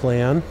game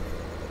plan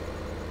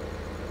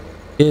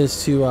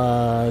is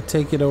to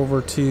take it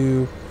over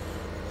to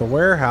the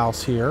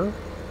warehouse here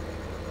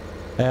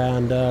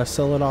and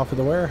sell it off at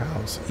the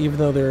warehouse, even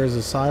though there is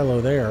a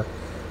silo there.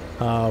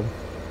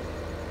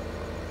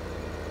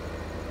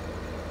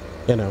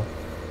 You know,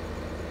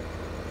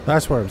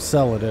 that's where I'm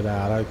selling it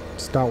at.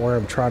 It's not where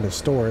I'm trying to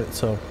store it.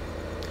 So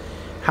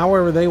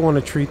however they want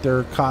to treat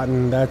their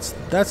cotton, that's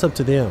up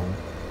to them.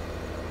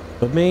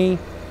 But me,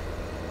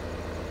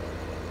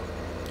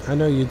 I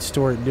know you'd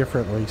store it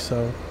differently.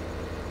 So,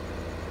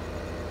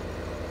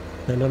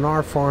 and on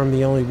our farm,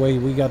 the only way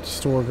we got to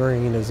store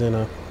grain is in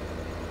a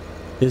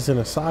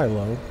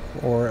silo,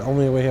 or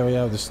only way we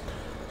have to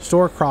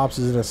store crops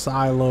is in a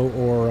silo,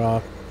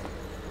 or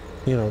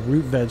you know,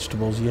 root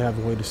vegetables, you have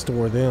a way to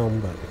store them.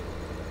 But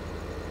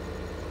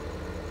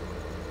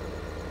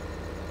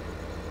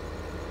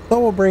so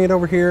we'll bring it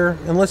over here,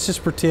 and let's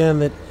just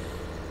pretend that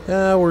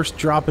we're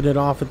dropping it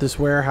off at this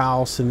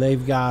warehouse, and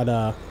they've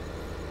got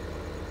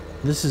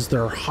this is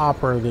their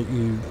hopper that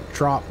you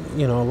drop,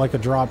 you know, like a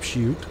drop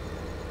chute.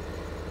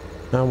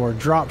 Now we're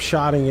drop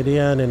shotting it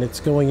in, and it's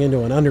going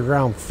into an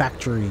underground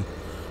factory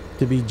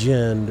to be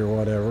ginned or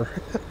whatever.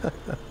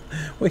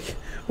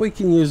 we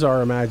can use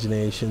our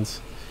imaginations.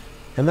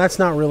 And that's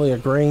not really a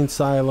grain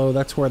silo.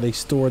 That's where they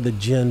store the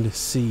ginned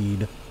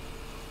seed.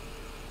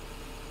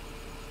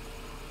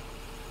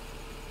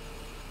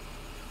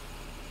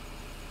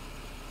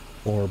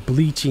 Or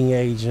bleaching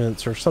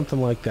agents or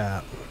something like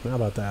that. How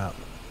about that?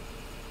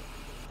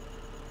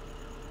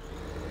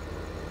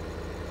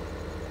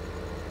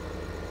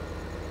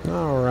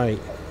 All right.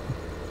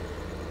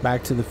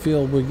 Back to the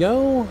field we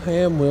go,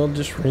 and we'll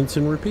just rinse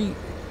and repeat.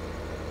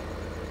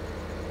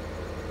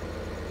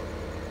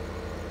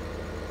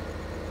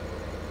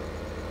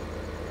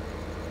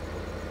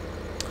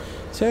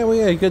 So yeah, we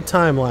had a good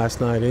time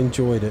last night. I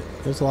enjoyed it.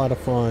 It was a lot of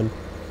fun.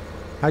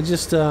 I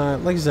just,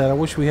 like I said, I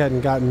wish we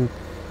hadn't gotten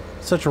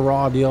such a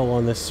raw deal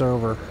on this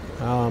server.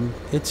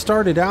 It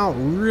started out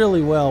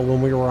really well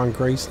when we were on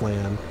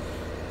Graceland,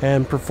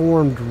 and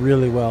performed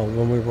really well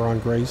when we were on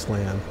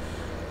Graceland.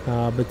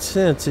 But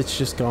since, it's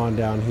just gone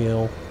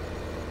downhill.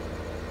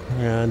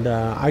 And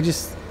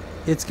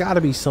it's got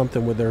to be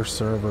something with their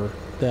server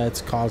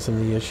that's causing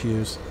the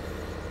issues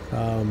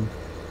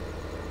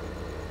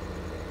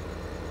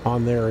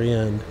on their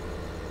end.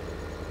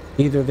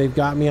 Either they've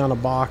got me on a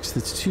box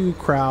that's too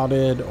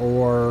crowded,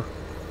 or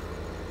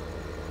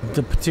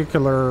the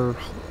particular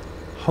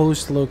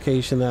host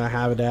location that I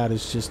have it at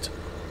is just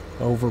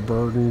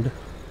overburdened.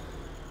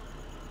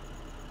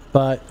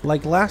 But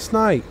like last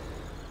night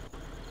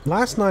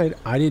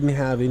I didn't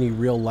have any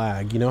real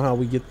lag. You know how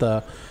we get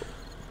a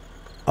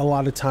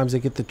lot of times I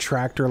get the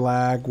tractor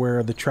lag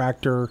where the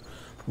tractor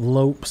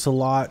lopes a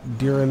lot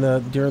during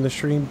the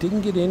stream?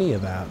 Didn't get any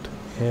of that.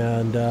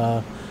 And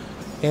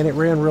it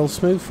ran real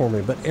smooth for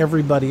me, but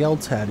everybody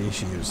else had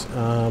issues.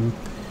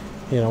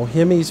 You know,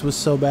 Hemi's was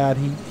so bad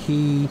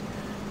he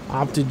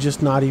opted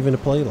just not even to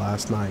play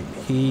last night.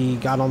 He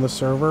got on the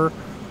server,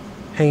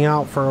 hang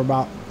out for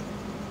about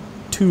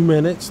 2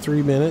 minutes,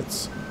 3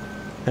 minutes,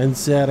 and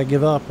said, I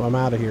give up, I'm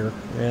out of here.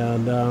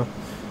 And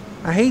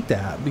I hate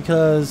that,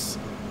 because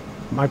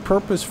my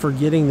purpose for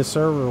getting the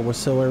server was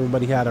so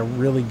everybody had a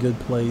really good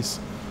place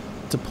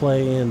to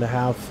play and to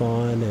have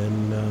fun.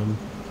 And the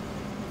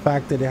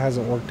fact that it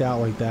hasn't worked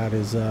out like that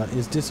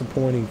is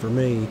disappointing for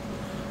me.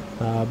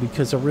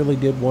 Because I really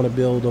did want to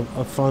build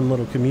a fun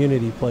little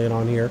community playing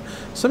on here.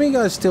 Some of you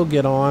guys still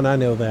get on, I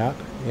know that,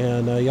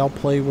 and y'all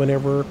play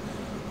whenever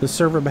the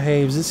server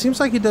behaves. It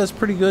seems like it does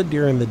pretty good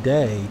during the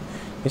day.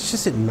 It's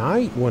just at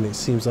night when it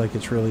seems like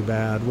it's really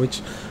bad,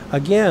 which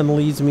again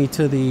leads me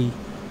to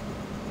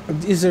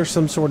is there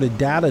some sort of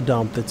data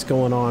dump that's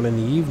going on in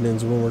the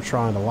evenings when we're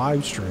trying to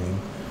live stream,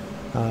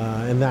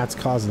 and that's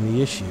causing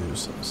the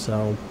issues.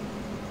 So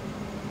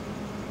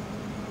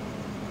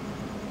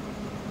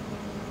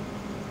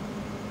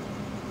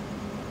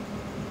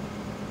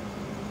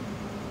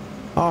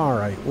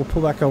alright, we'll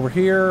pull back over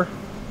here.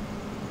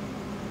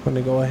 I'm going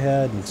to go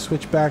ahead and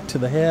switch back to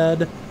the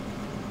head.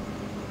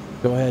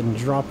 Go ahead and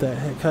drop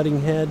that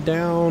cutting head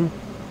down.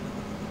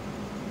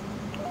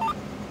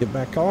 Get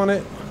back on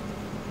it.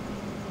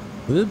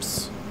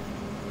 Oops.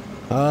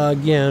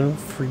 Again,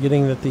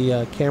 forgetting that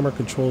the camera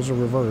controls are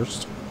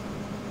reversed.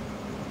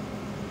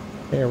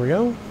 There we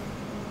go.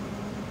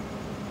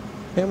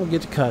 And we'll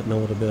get to cutting a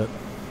little bit.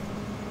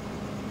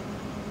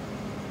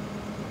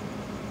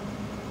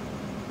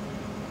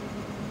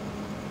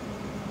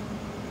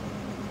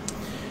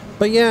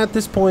 But yeah, at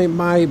this point,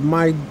 my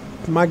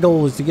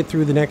goal is to get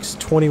through the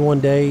next 21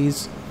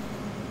 days,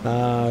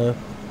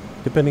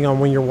 depending on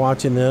when you're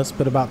watching this,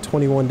 but about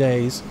 21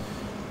 days.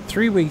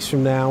 3 weeks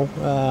from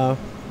now,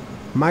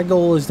 my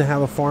goal is to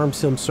have a farm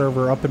sim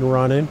server up and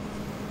running,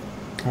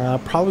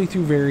 probably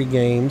through Very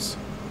Games,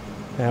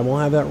 and we'll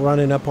have that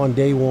running up on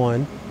day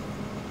one.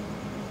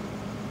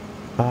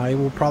 It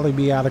will probably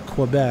be out of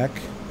Quebec,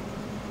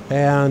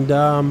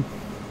 and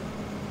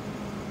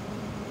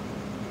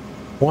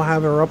we'll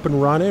have her up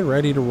and running,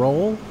 ready to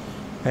roll.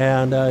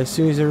 And as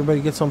soon as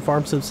everybody gets on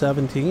Farm Sim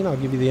 17, I'll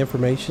give you the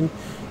information,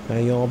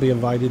 and you'll all be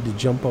invited to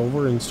jump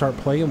over and start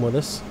playing with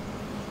us.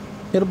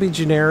 It'll be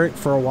generic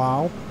for a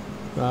while.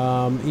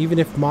 Even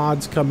if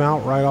mods come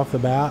out right off the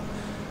bat,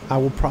 I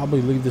will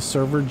probably leave the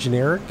server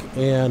generic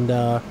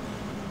and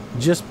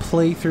just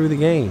play through the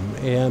game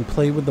and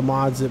play with the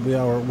mods that we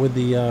are, with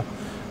the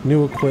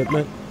new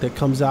equipment that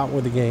comes out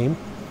with the game,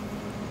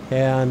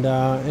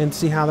 and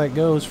see how that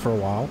goes for a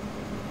while.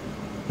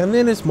 And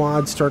then as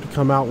mods start to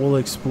come out, we'll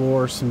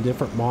explore some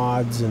different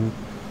mods and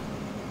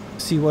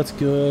see what's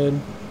good,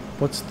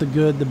 what's the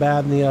good, the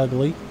bad, and the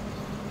ugly.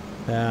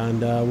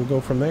 And we'll go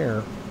from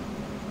there.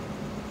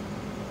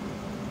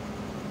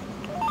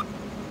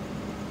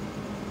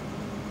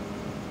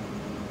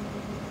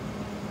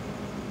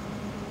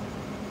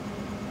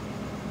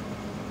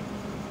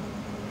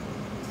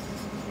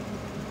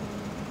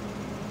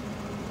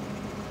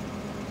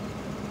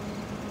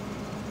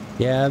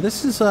 Yeah,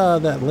 this is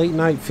that late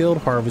night field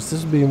harvest.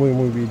 This will be when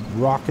we'll be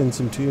rocking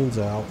some tunes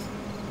out.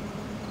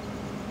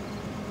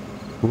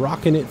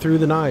 Rocking it through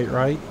the night,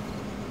 right?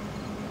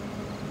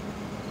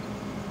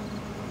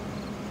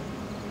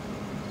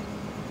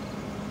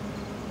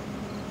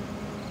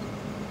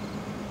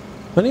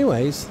 But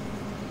anyways,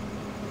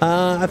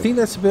 I think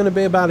that's going to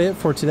be about it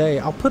for today.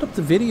 I'll put up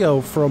the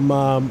video from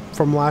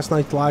last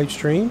night's live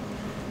stream.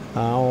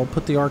 I'll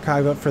put the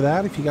archive up for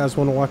that if you guys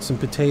want to watch some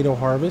potato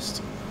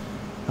harvest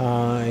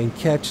and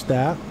catch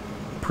that.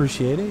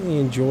 Appreciate it and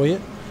enjoy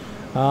it.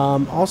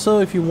 Also,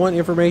 if you want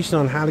information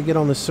on how to get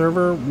on the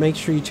server, make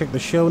sure you check the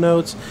show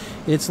notes.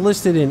 It's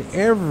listed in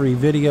every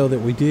video that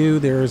we do.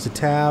 There is a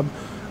tab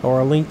or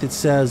a link that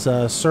says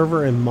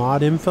server and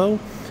mod info.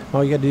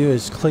 All you got to do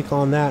is click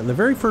on that, and the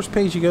very first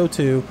page you go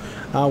to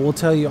will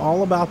tell you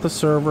all about the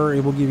server.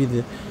 It will give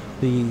you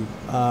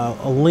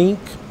a link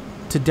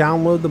to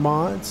download the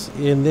mods,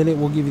 and then it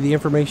will give you the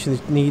information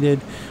that's needed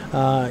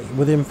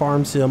within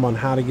FarmSim on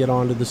how to get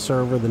onto the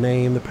server, the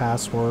name, the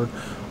password,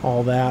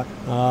 all that.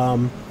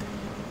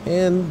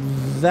 And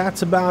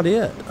that's about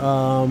it.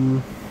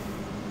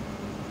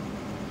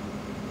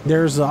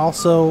 There's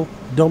also,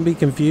 don't be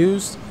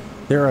confused,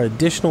 there are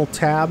additional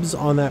tabs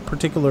on that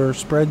particular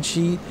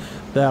spreadsheet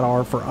that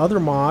are for other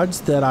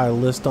mods that I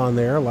list on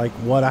there, like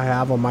what I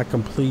have on my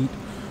complete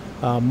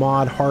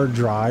mod hard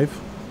drive,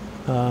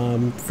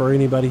 for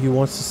anybody who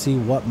wants to see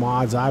what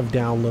mods I've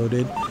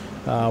downloaded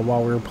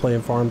while we were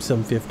playing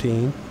FarmSim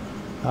 15.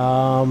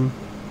 And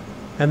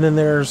then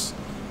there's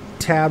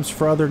tabs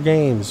for other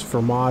games,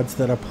 for mods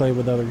that I play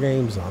with other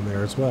games on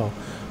there as well.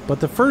 But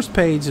the first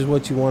page is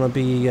what you want to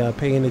be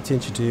paying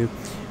attention to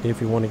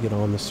if you want to get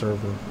on the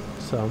server.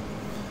 So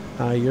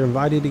you're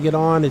invited to get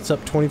on. It's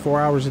up 24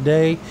 hours a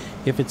day.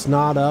 If it's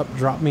not up,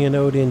 drop me a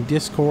note in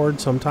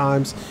Discord.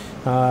 Sometimes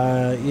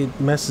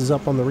it messes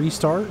up on the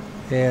restart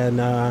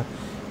and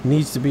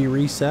needs to be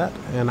reset,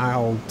 and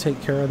I'll take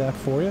care of that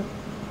for you.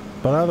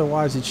 But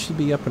otherwise, it should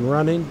be up and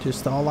running.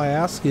 Just all I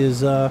ask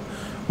is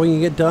when you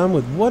get done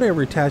with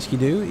whatever task you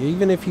do,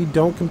 even if you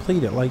don't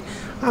complete it, like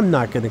I'm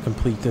not going to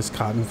complete this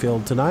cotton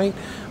field tonight,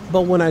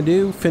 but when I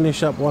do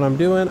finish up what I'm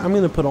doing, I'm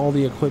going to put all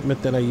the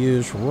equipment that I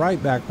used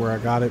right back where I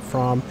got it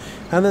from,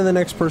 and then the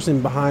next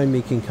person behind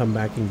me can come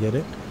back and get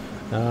it,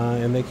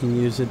 and they can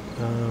use it,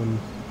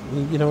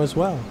 you know, as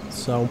well.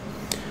 So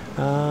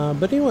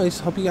but anyways,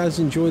 hope you guys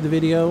enjoyed the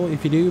video.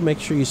 If you do, make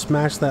sure you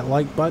smash that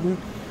like button.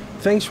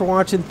 Thanks for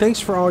watching. Thanks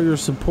for all your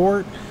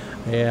support,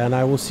 and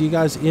I will see you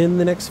guys in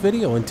the next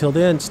video. Until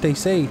then, stay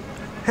safe.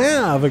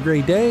 Have a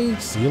great day.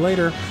 See you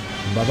later.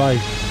 Bye-bye.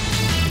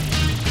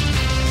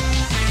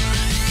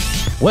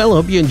 Well, I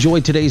hope you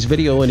enjoyed today's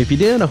video, and if you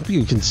did, I hope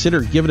you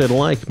consider giving it a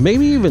like,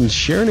 maybe even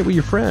sharing it with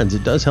your friends.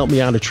 It does help me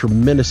out a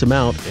tremendous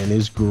amount and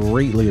is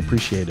greatly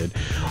appreciated.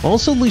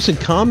 Also, leave some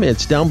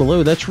comments down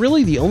below. That's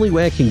really the only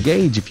way I can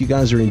gauge if you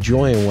guys are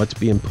enjoying what's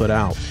being put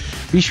out.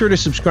 Be sure to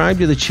subscribe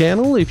to the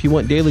channel if you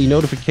want daily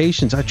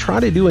notifications. I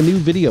try to do a new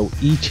video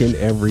each and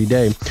every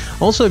day.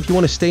 Also, if you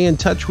want to stay in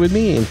touch with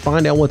me and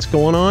find out what's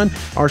going on,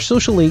 our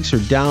social links are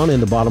down in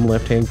the bottom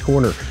left-hand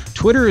corner.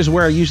 Twitter is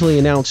where I usually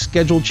announce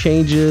schedule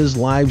changes,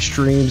 live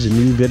streams, and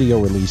new video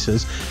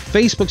releases.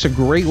 Facebook's a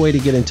great way to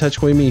get in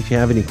touch with me if you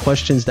have any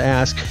questions to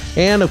ask.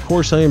 And of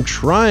course, I am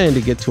trying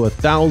to get to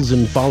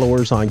 1,000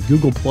 followers on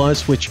Google+,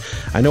 which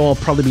I know I'll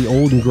probably be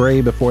old and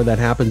gray before that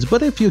happens.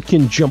 But if you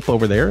can jump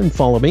over there and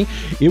follow me,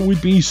 it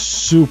would be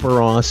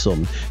super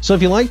awesome. So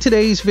if you like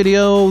today's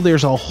video,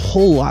 there's a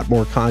whole lot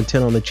more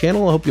content on the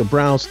channel. I hope you'll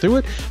browse through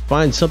it,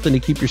 find something to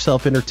keep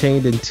yourself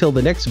entertained until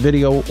the next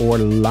video or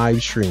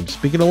live stream.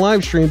 Speaking of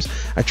live streams,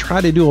 I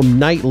try to do them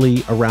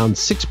nightly around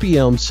 6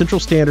 p.m.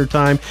 Central Standard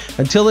Time.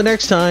 Until the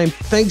next time,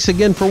 thanks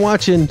again for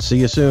watching. See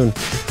you soon.